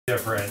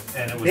different,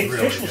 and it was Big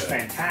really Fish was good.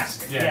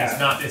 fantastic.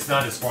 Yeah, it's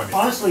not his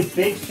formula. Honestly,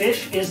 Big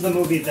Fish is the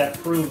movie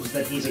that proves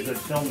that he's a good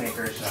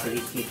filmmaker. It's just that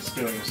he keeps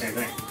doing the same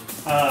thing.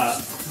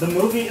 The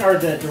movie or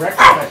the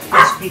director that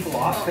pissed people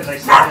off because I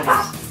said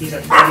that he's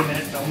a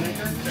 30-minute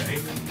filmmaker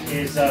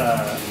is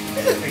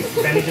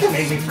then he just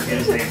made me forget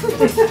his name.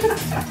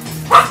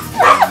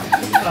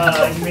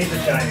 He made The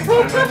Shining.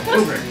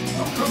 Kubrick.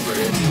 Oh,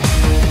 Kubrick.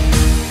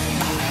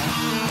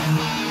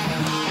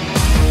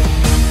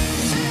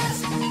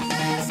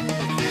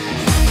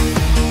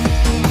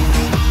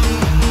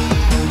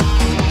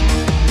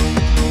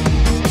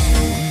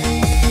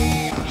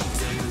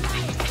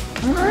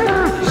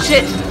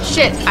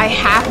 Shit, I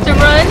have to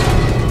run?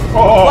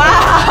 Oh.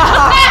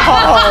 Wow!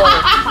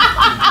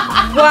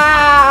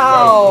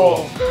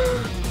 Wow!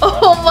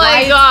 Oh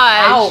my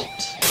gosh! Out.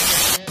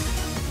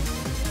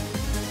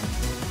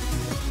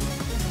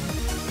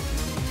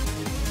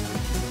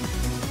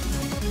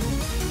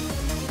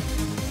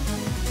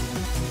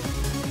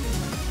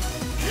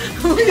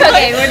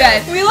 Okay, we're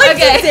done. We like to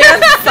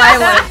dance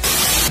silent.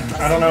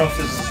 I don't know if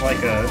this is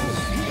like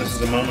this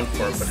is a moment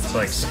for it, but it's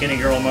like Skinny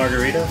Girl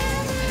Margarita.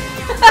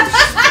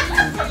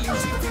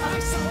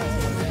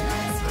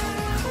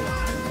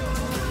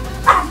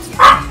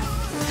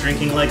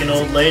 Drinking like an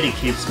old lady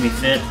keeps me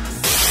fit.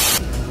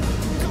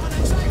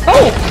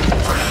 Oh!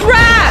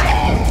 Crap!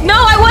 No,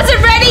 I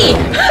wasn't ready!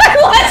 I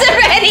wasn't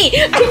ready!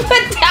 I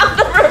put down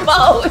the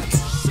remote!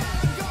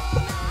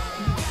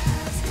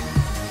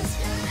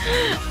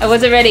 I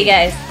wasn't ready,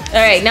 guys.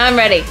 Alright, now I'm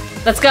ready.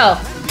 Let's go.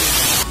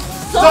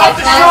 Stop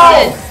the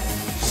show!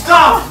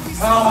 Stop!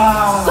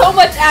 So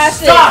much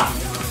acid! Stop!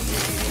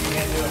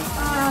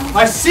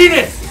 I seen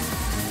it!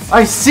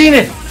 I seen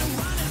it!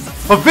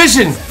 A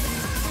vision!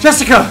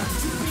 Jessica!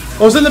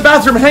 I was in the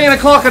bathroom hanging a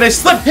clock and I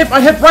slipped, hit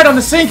my hip right on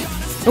the sink,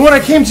 and when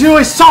I came to,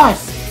 I saw it!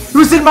 It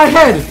was in my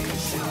head!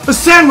 A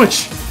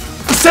sandwich!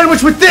 A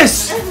sandwich with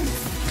this!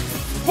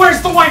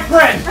 Where's the white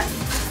bread?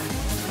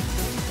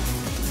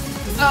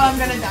 Oh, I'm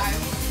gonna die.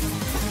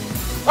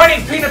 I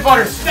need peanut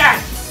butter,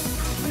 stat!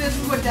 This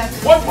is what death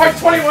is.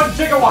 1.21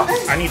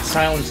 gigawatts! I need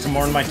silence to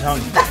mourn my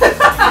tongue.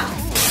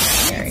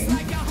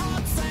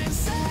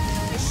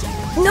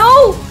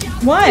 No!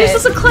 What? You're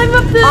supposed to climb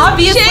up this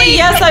Obviously, chain.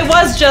 yes, I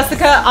was,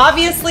 Jessica.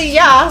 Obviously,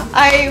 yeah.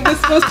 I was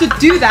supposed to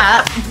do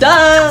that.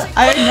 Duh.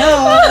 I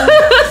know.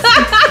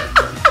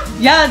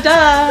 Yeah,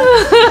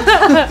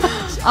 duh.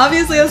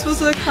 Obviously, I was supposed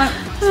to climb.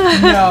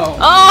 No.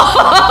 Oh!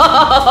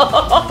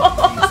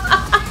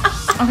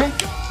 Okay,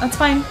 that's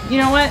fine. You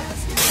know what?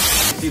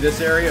 See this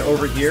area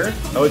over here?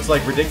 Oh, it's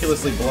like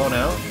ridiculously blown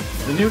out.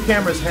 The new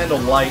cameras handle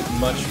light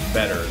much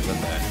better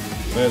than that.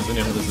 This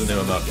is the new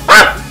enough.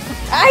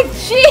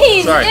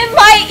 Jeez! Sorry. In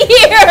my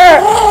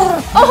ear!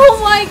 Oh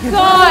my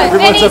god!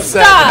 Everyone's and he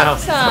upset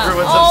stopped, now. huh?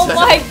 Everyone's Oh upset.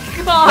 my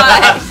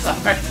god!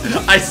 Sorry.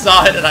 I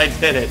saw it and I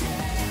did it.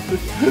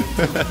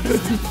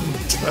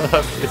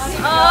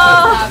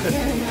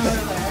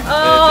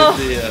 Oh!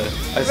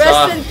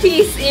 Rest in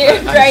peace,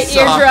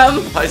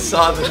 eardrum. I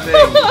saw the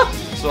thing,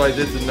 so I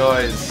did the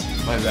noise.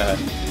 My bad.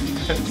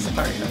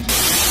 Sorry.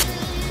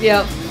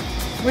 Yep.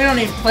 We don't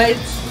need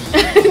plates.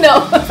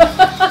 No.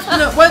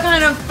 What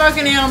kind of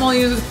fucking animal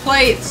uses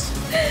plates?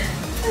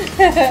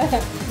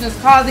 Just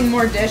causing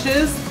more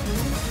dishes?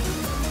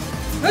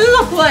 This is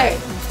a plate.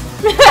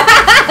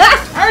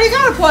 I already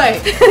got a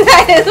plate.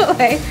 That is the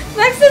way.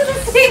 Max does the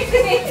same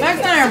thing. Max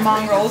and I are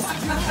mongrels.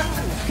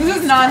 This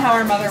is not how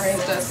our mother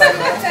raised us, by the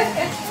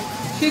way.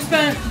 She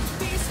spent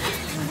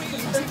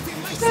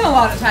a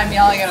lot of time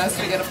yelling at us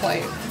to get a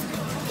plate.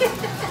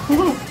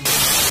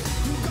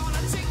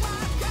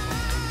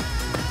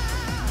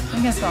 I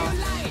guess I'll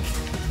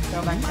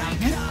go back down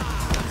here.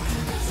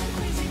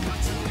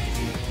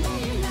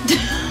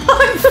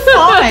 I'm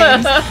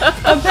fine.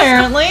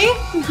 Apparently.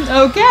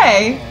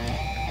 Okay.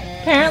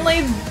 Apparently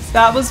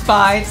that was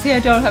fine. See, I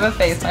don't have a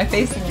face. My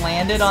face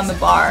landed on the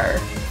bar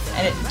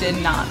and it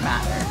did not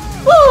matter.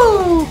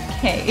 Woo!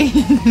 Okay.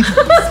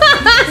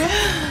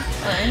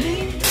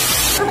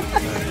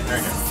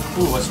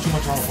 Ooh, that's too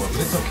much olive oil,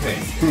 but it's okay.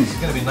 It's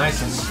gonna be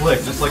nice and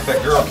slick, just like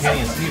that girl Kenny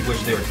and Steve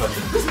wish they were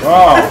touching.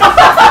 Wow.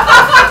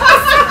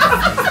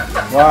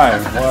 Why?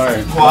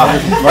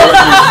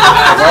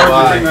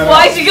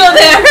 Why'd you go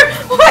there?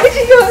 Why'd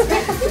you go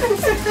there?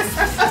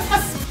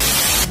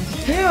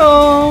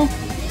 Ew.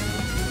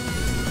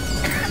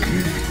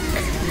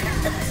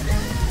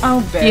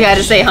 Oh, bitch. You had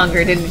to say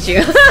hunger, didn't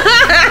you?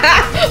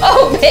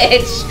 Oh,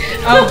 bitch.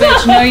 Oh,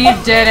 bitch. No, you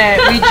didn't.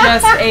 We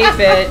just ate,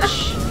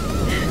 bitch.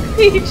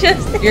 You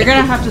just You're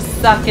gonna have to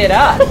suck it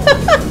up.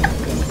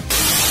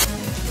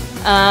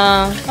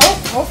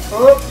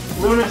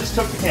 Luna just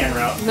took the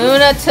camera out.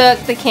 Luna took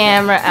the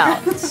camera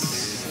out.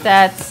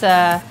 That's,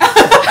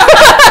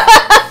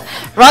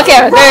 wrong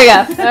camera. There you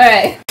go.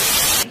 Alright.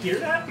 Hear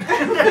that?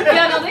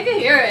 Yeah, no, they can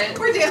hear it.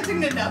 We're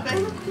dancing to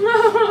nothing.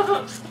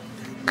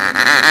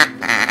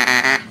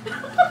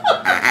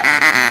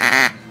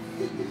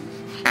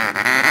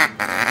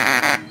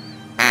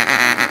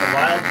 The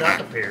wild duck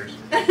appears.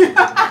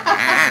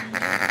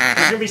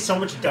 Is your be so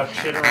much duck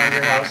shit around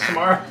your house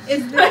tomorrow.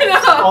 Is I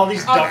know. All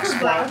these duck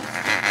splats.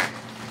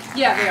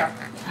 Yeah, they are.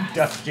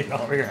 Duck shit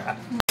all over your house.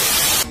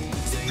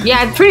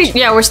 Yeah,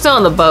 yeah, we're still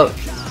on the boat.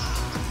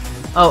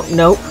 Oh,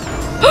 nope.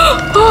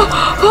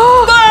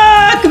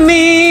 Fuck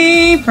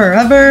me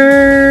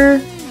forever.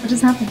 What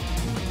just happened?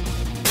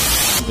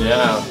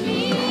 Yeah.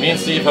 Me and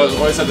Steve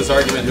always had this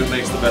argument who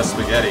makes the best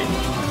spaghetti.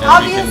 And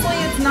Obviously,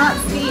 it's not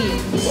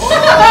Steve.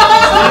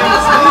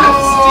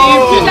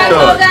 Steve can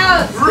cook.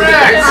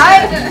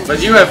 I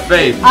But you have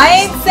faith.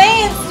 ain't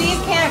saying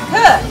Steve can't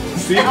cook.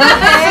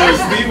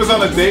 Steve was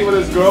on a date with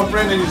his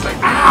girlfriend and he's like,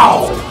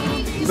 ow!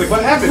 He's like,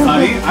 what happened,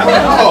 honey? I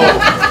don't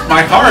know.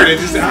 My heart, it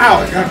just,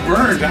 ow, it got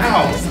burned,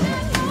 ow.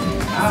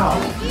 Ow.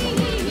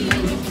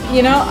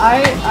 You know,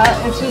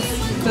 it's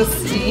just, does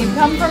Steve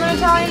come from an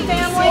Italian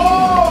family?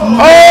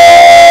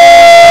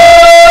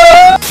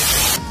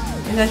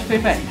 That's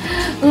pretty funny.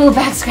 Ooh,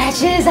 back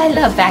scratches. I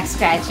love back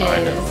scratches.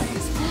 I know.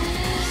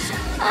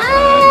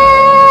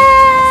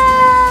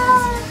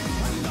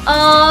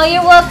 Oh,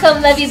 you're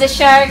welcome, Levy the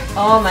shark.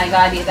 Oh my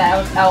god,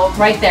 oh,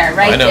 right there,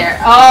 right there.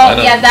 I Oh,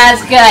 know. yeah,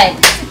 that's good.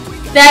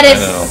 That is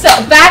so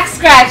back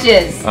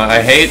scratches.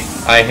 I hate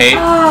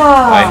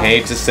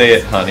to say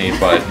it, honey,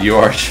 but you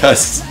are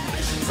just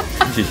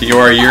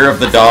year of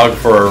the dog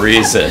for a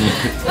reason.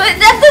 But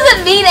that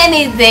doesn't mean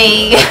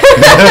anything.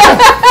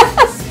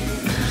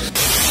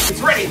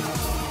 It's ready.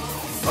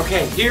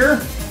 Okay, here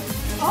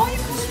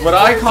is what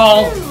I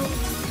call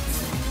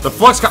the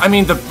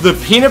the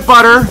peanut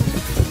butter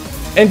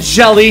and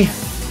jelly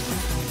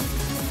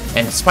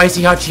and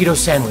spicy hot Cheeto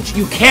sandwich.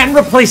 You can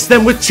replace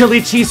them with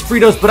chili cheese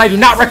Fritos, but I do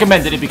not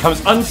recommend it. It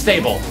becomes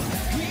unstable.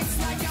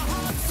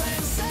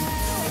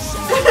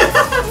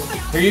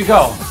 Here you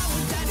go.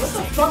 What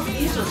the fuck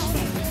is this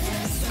thing?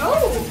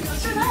 Oh,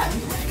 what's that?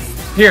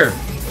 Here,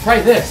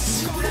 try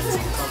this.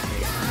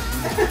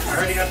 I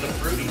already got the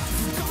fruity.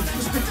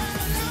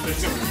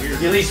 It's gonna be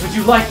weird. Elise, would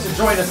you like to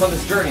join us on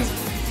this journey?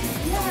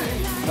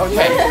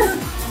 Okay.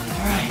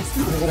 Alright,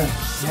 we're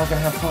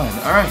gonna have fun.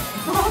 Alright.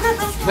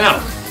 Now,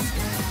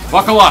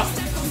 buckle up.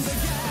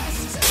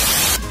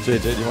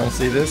 JJ, do you want to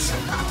see this?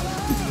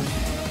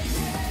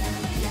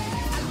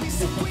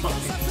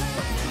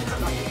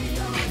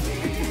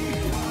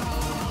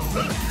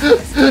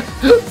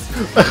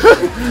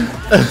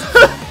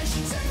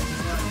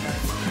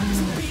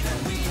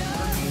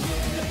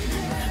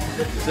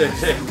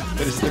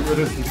 JJ, it is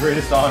the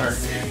greatest honor.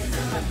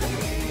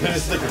 It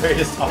is the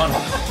greatest honor.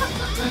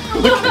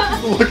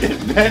 Look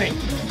at Benny.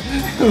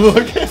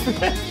 Look at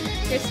Benny.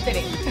 You're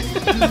spitting.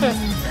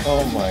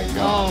 Oh my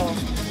god.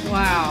 Oh,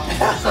 wow.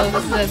 So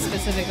this is a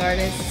specific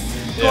artist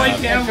Yeah.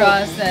 that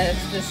draws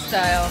this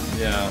style.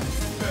 Yeah.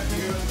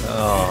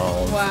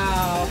 Oh,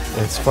 Wow.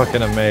 it's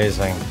fucking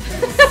amazing.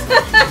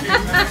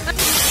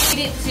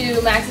 Tweet it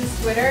to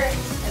Max's Twitter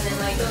and then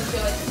like don't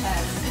show it to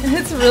Max.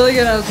 It's really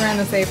good I was wearing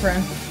this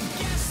apron.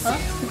 Huh?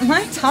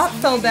 My top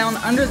fell down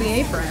under the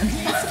apron.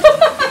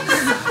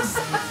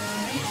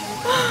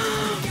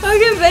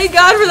 Fucking thank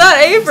God for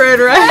that apron,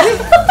 right?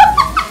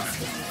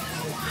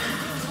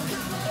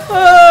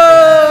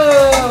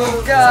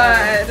 Oh,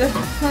 God.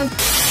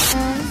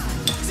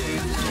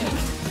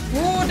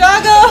 Ooh,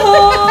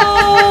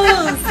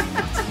 doggos!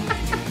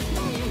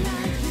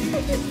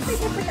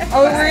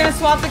 Oh, we're gonna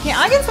swap the can.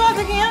 I can swap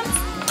the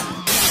cans.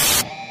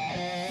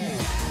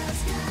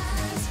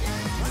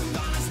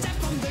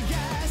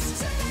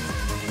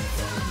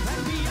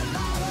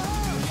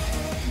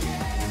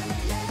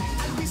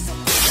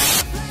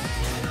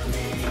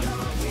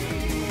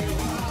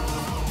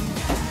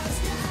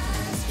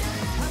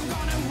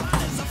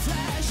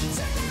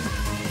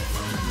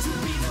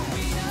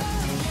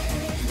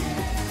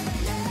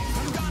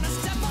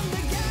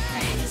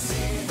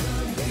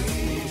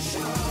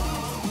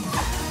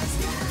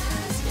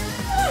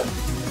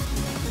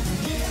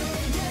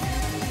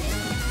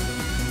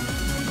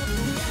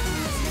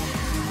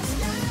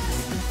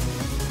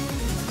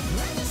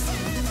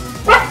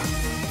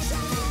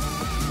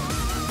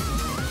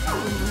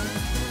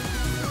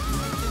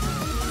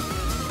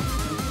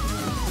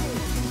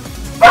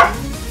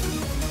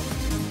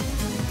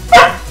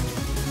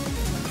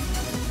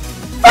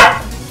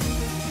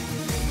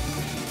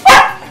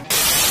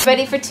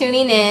 Ready for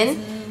tuning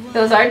in.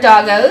 Those are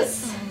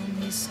doggos.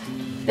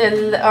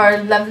 They're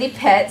our lovely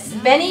pets.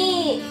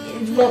 Benny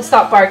won't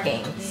stop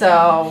barking,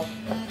 so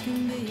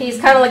he's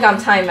kind of like on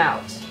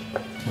timeout.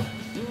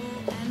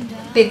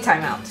 Big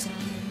timeout.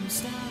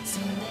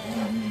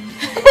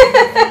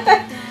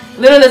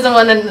 Luna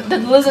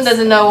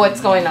doesn't know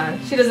what's going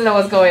on. She doesn't know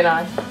what's going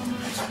on.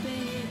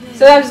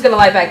 So I'm just gonna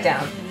lie back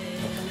down.